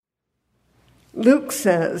Luke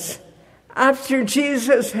says, after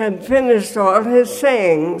Jesus had finished all his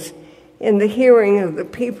sayings in the hearing of the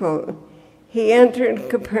people, he entered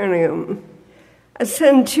Capernaum. A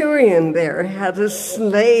centurion there had a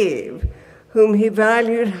slave whom he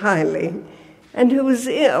valued highly and who was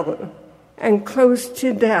ill and close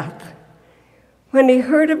to death. When he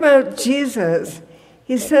heard about Jesus,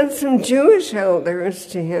 he sent some Jewish elders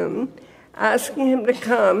to him, asking him to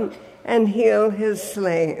come and heal his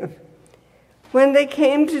slave. When they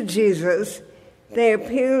came to Jesus, they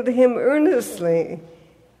appealed to him earnestly,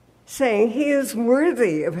 saying, "He is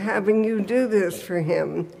worthy of having you do this for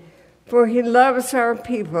him, for he loves our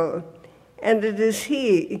people, and it is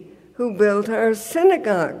he who built our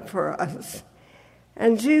synagogue for us."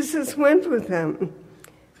 And Jesus went with them.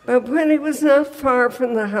 But when he was not far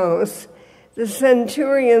from the house, the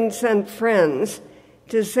centurion sent friends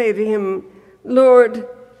to say to him, "Lord,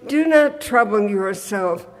 do not trouble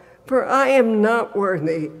yourself, for I am not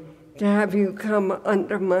worthy to have you come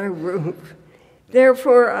under my roof.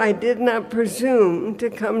 Therefore I did not presume to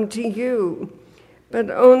come to you, but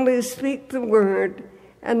only speak the word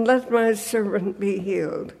and let my servant be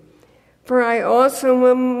healed. For I also am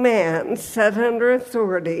a man set under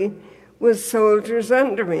authority with soldiers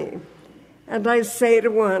under me. And I say to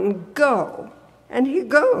one, 'Go,' and he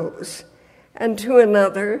goes, and to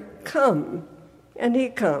another, 'Come,' and he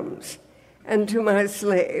comes, and to my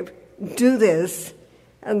slave, 'Do this,'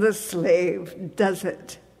 and the slave does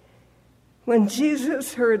it." When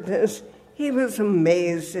Jesus heard this, he was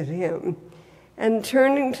amazed at him. And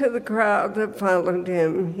turning to the crowd that followed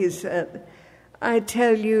him, he said, "I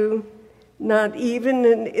tell you, not even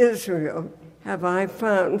in Israel have I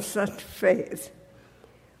found such faith."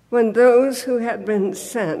 When those who had been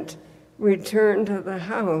sent returned to the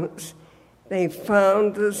house, they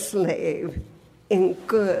found the slave in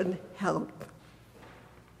good health.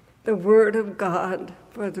 The word of God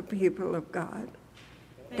for the people of God.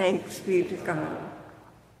 Thanks be to God.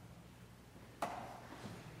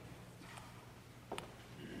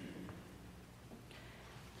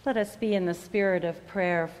 Let us be in the spirit of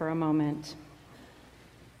prayer for a moment.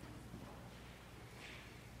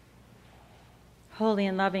 Holy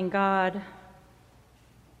and loving God,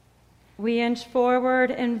 we inch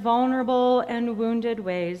forward in vulnerable and wounded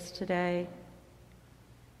ways today,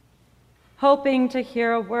 hoping to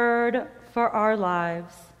hear a word for our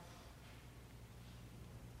lives.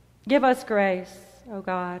 Give us grace, O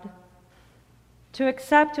God, to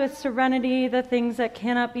accept with serenity the things that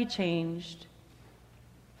cannot be changed,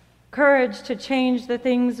 courage to change the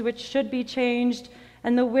things which should be changed,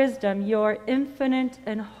 and the wisdom, your infinite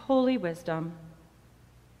and holy wisdom,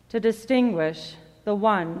 to distinguish the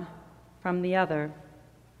one from the other.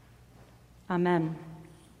 Amen.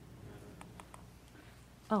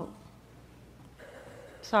 Oh,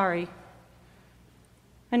 sorry.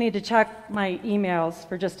 I need to check my emails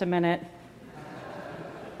for just a minute.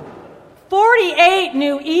 48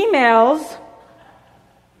 new emails?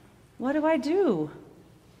 What do I do?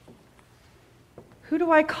 Who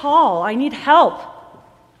do I call? I need help.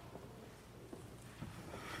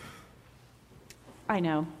 I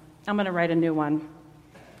know. I'm going to write a new one.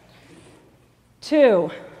 2.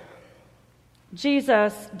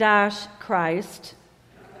 Jesus-Christ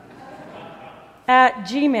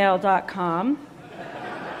 @gmail.com.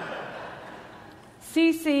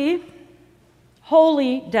 CC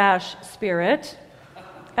Holy-Spirit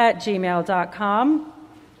 @gmail.com.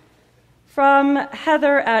 From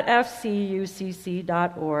Heather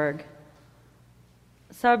 @fcucc.org.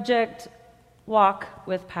 Subject, walk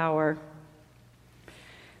with power.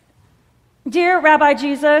 Dear Rabbi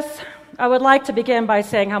Jesus, I would like to begin by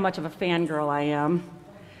saying how much of a fangirl I am.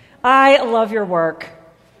 I love your work.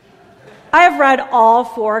 I have read all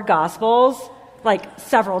 4 Gospels,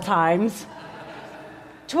 several times.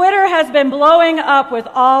 Twitter has been blowing up with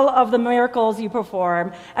all of the miracles you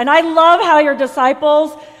perform, and I love how your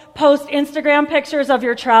disciples post Instagram pictures of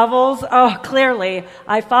your travels. Oh, clearly,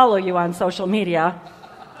 I follow you on social media.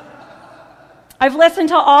 I've listened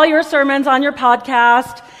to all your sermons on your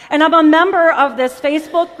podcast, and I'm a member of this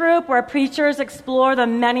Facebook group where preachers explore the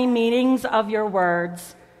many meanings of your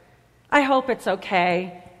words. I hope it's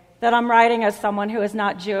okay that I'm writing as someone who is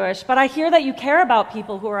not Jewish, but I hear that you care about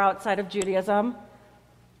people who are outside of Judaism.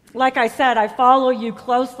 Like I said, I follow you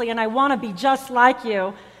closely, and I want to be just like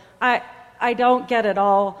you. I don't get it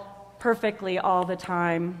all perfectly all the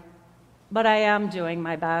time, but I am doing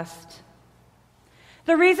my best.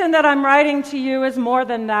 The reason that I'm writing to you is more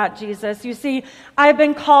than that, Jesus. You see, I've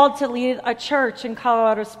been called to lead a church in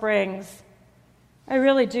Colorado Springs. I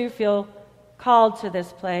really do feel called to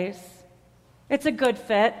this place. It's a good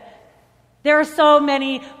fit. There are so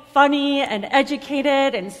many funny and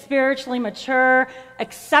educated and spiritually mature,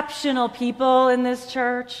 exceptional people in this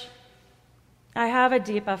church. I have a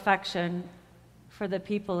deep affection for the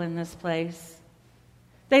people in this place.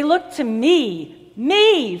 They look to me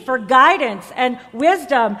for guidance and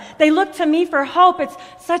wisdom. They look to me for hope. It's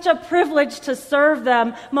such a privilege to serve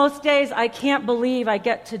them. Most days I can't believe I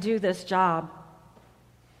get to do this job.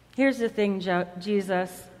 Here's the thing,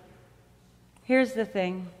 Jesus. Here's the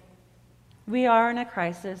thing. We are in a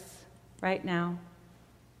crisis right now.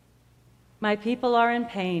 My people are in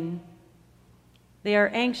pain. They are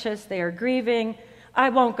anxious. They are grieving. I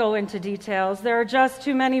won't go into details. There are just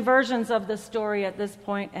too many versions of the story at this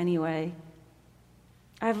point anyway.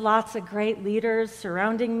 I have lots of great leaders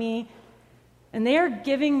surrounding me, and they are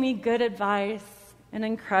giving me good advice and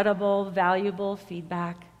incredible, valuable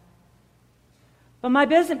feedback. But my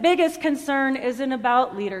biggest concern isn't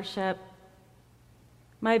about leadership.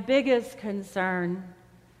 My biggest concern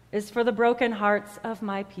is for the broken hearts of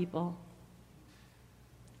my people.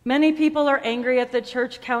 Many people are angry at the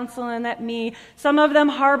church council and at me. Some of them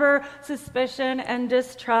harbor suspicion and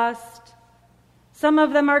distrust. Some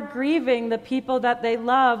of them are grieving the people that they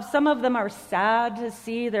love. Some of them are sad to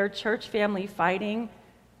see their church family fighting.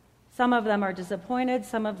 Some of them are disappointed.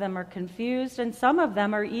 Some of them are confused. And some of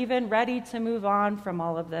them are even ready to move on from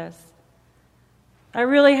all of this. I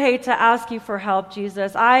really hate to ask you for help,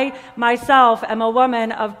 Jesus. I myself am a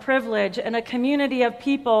woman of privilege in a community of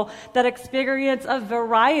people that experience a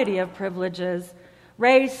variety of privileges: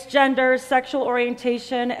 race, gender, sexual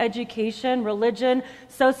orientation, education, religion,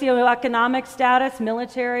 socioeconomic status,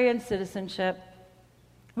 military, and citizenship.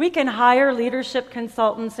 We can hire leadership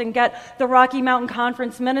consultants and get the Rocky Mountain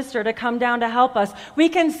Conference minister to come down to help us. We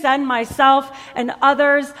can send myself and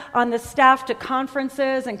others on the staff to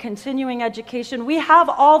conferences and continuing education. We have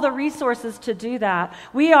all the resources to do that.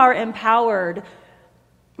 We are empowered.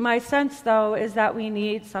 My sense, though, is that we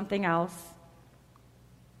need something else.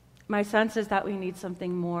 My sense is that we need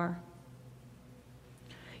something more.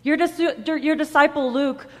 Your disciple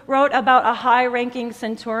Luke wrote about a high-ranking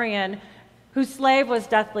centurion whose slave was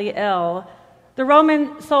deathly ill. The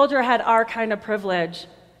Roman soldier had our kind of privilege.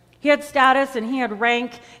 He had status and he had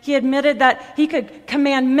rank. He admitted that he could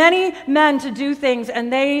command many men to do things,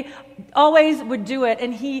 and they always would do it,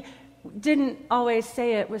 and he didn't always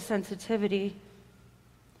say it with sensitivity.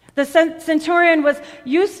 The centurion was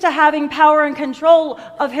used to having power and control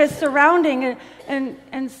of his surrounding,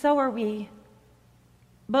 and so are we.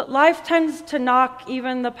 But life tends to knock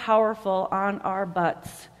even the powerful on our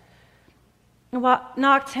butts. And what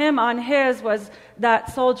knocked him on his was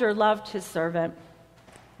that soldier loved his servant.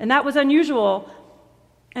 And that was unusual,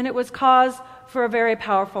 and it was cause for a very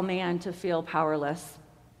powerful man to feel powerless.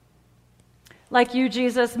 Like you,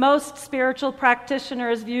 Jesus, most spiritual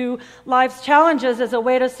practitioners view life's challenges as a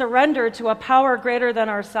way to surrender to a power greater than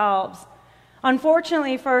ourselves.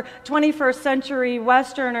 Unfortunately, for 21st century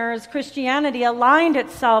Westerners, Christianity aligned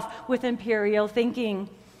itself with imperial thinking.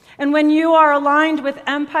 And when you are aligned with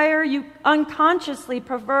empire, you unconsciously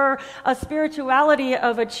prefer a spirituality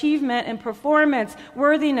of achievement and performance,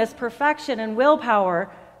 worthiness, perfection, and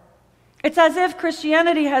willpower. It's as if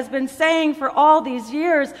Christianity has been saying for all these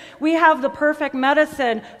years, we have the perfect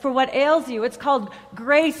medicine for what ails you. It's called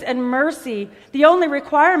grace and mercy. The only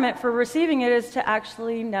requirement for receiving it is to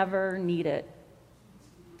actually never need it.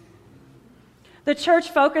 The church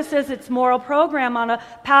focuses its moral program on a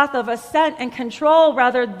path of ascent and control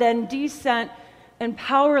rather than descent and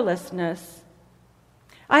powerlessness.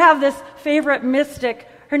 I have this favorite mystic.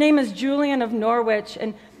 Her name is Julian of Norwich,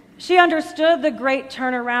 and she understood the great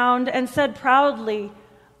turnaround and said proudly,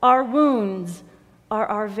 "Our wounds are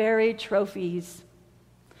our very trophies."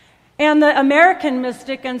 And the American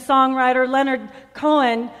mystic and songwriter Leonard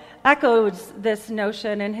Cohen echoes this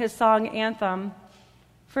notion in his song Anthem.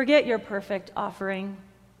 Forget your perfect offering.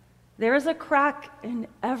 There is a crack in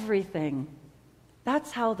everything.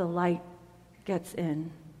 That's how the light gets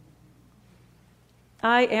in.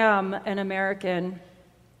 I am an American.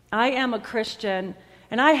 I am a Christian,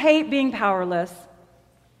 and I hate being powerless.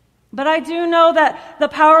 But I do know that the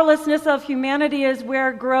powerlessness of humanity is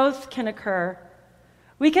where growth can occur.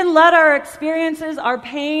 We can let our experiences, our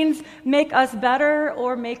pains, make us better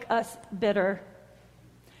or make us bitter.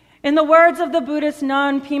 In the words of the Buddhist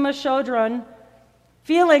nun Pema Chodron,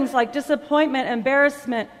 feelings like disappointment,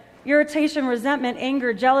 embarrassment, irritation, resentment,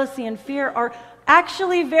 anger, jealousy, and fear are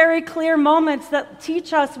actually very clear moments that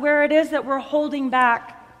teach us where it is that we're holding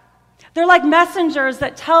back. They're like messengers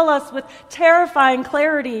that tell us with terrifying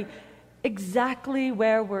clarity exactly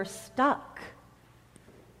where we're stuck.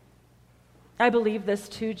 I believe this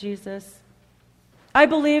too, Jesus. I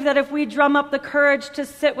believe that if we drum up the courage to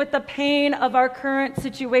sit with the pain of our current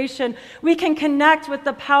situation, we can connect with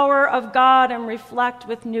the power of God and reflect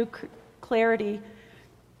with new clarity.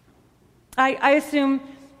 I assume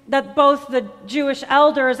that both the Jewish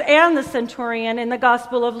elders and the centurion in the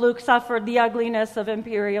Gospel of Luke suffered the ugliness of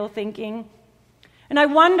imperial thinking. And I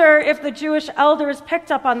wonder if the Jewish elders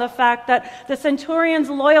picked up on the fact that the centurion's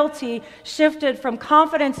loyalty shifted from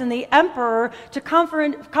confidence in the emperor to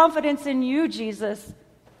confidence in you, Jesus,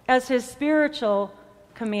 as his spiritual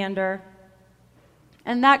commander.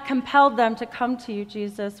 And that compelled them to come to you,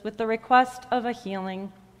 Jesus, with the request of a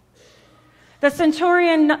healing. The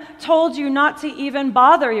centurion told you not to even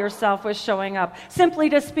bother yourself with showing up, simply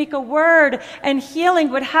to speak a word and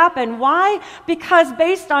healing would happen. Why? Because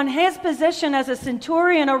based on his position as a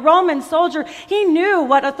centurion, a Roman soldier, he knew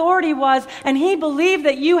what authority was and he believed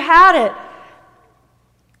that you had it.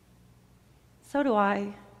 So do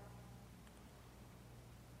I.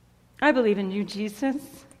 I believe in you, Jesus.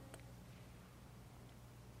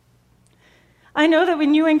 I know that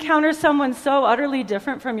when you encounter someone so utterly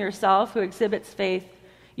different from yourself who exhibits faith,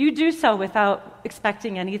 you do so without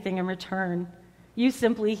expecting anything in return. You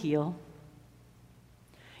simply heal.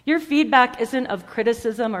 Your feedback isn't of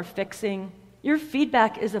criticism or fixing. Your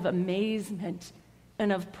feedback is of amazement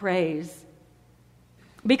and of praise.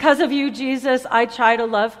 Because of you, Jesus, I try to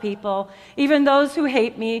love people, even those who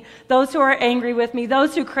hate me, those who are angry with me,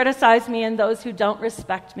 those who criticize me, and those who don't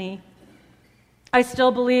respect me. I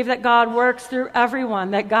still believe that God works through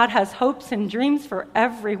everyone, that God has hopes and dreams for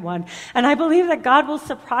everyone. And I believe that God will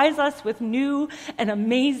surprise us with new and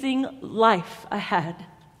amazing life ahead.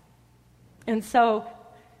 And so,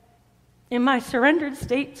 in my surrendered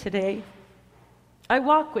state today, I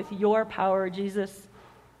walk with your power, Jesus.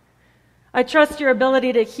 I trust your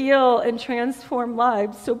ability to heal and transform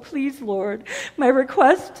lives. So please, Lord, my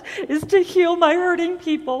request is to heal my hurting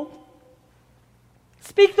people.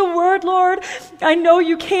 Speak the word, Lord. I know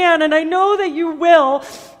you can, and I know that you will.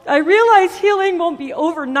 I realize healing won't be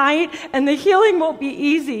overnight, and the healing won't be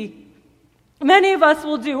easy. Many of us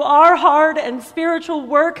will do our hard and spiritual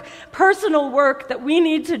work, personal work that we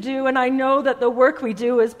need to do, and I know that the work we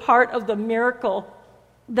do is part of the miracle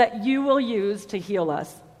that you will use to heal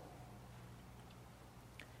us.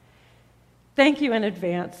 Thank you in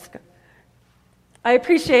advance. I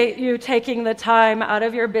appreciate you taking the time out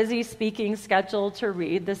of your busy speaking schedule to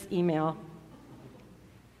read this email.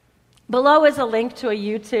 Below is a link to a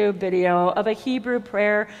YouTube video of a Hebrew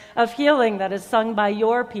prayer of healing that is sung by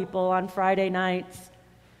your people on Friday nights.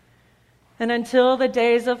 And until the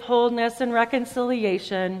days of wholeness and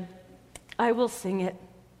reconciliation, I will sing it.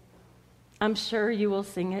 I'm sure you will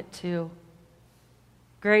sing it too.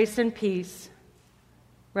 Grace and peace,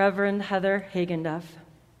 Reverend Heather Hagenduff.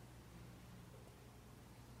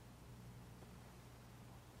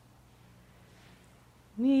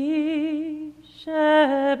 Mi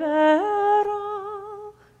sheberach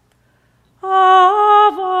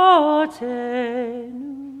avotenu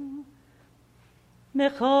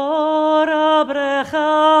mechor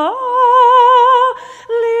abrecha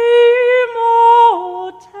limotenu.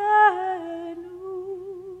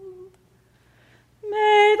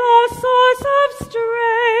 May the source of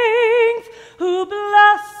strength who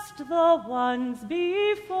blessed the ones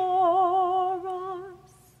before us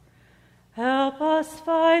help us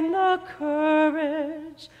find the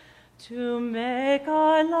courage to make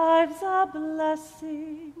our lives a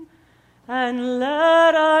blessing, and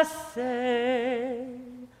let us say,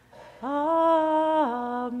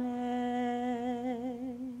 Amen.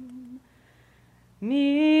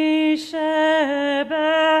 Mi sheberach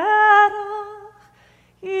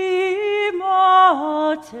imotenu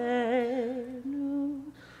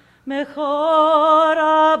mechor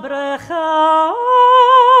abrecha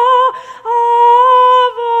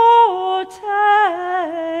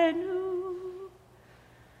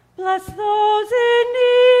bless those in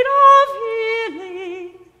need of healing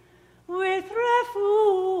with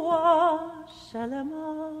refuah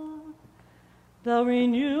shalema, the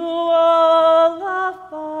renewal of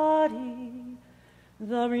body,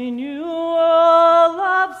 the renewal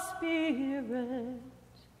of spirit,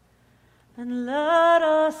 and let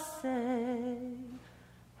us say,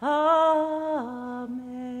 Amen,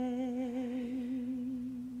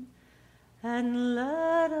 and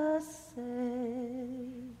let us